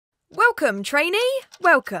Welcome, trainee!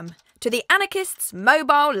 Welcome to the Anarchist's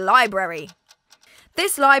mobile library.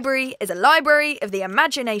 This library is a library of the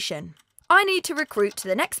imagination. I need to recruit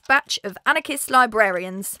the next batch of Anarchist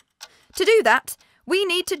librarians. To do that, we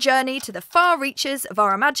need to journey to the far reaches of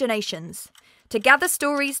our imaginations, to gather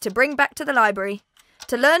stories to bring back to the library,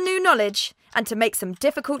 to learn new knowledge, and to make some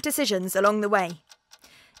difficult decisions along the way.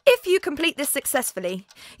 If you complete this successfully,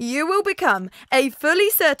 you will become a fully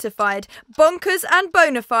certified, bonkers and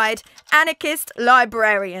bona fide Anarchist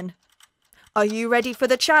librarian. Are you ready for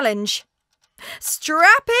the challenge?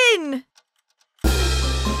 Strap in!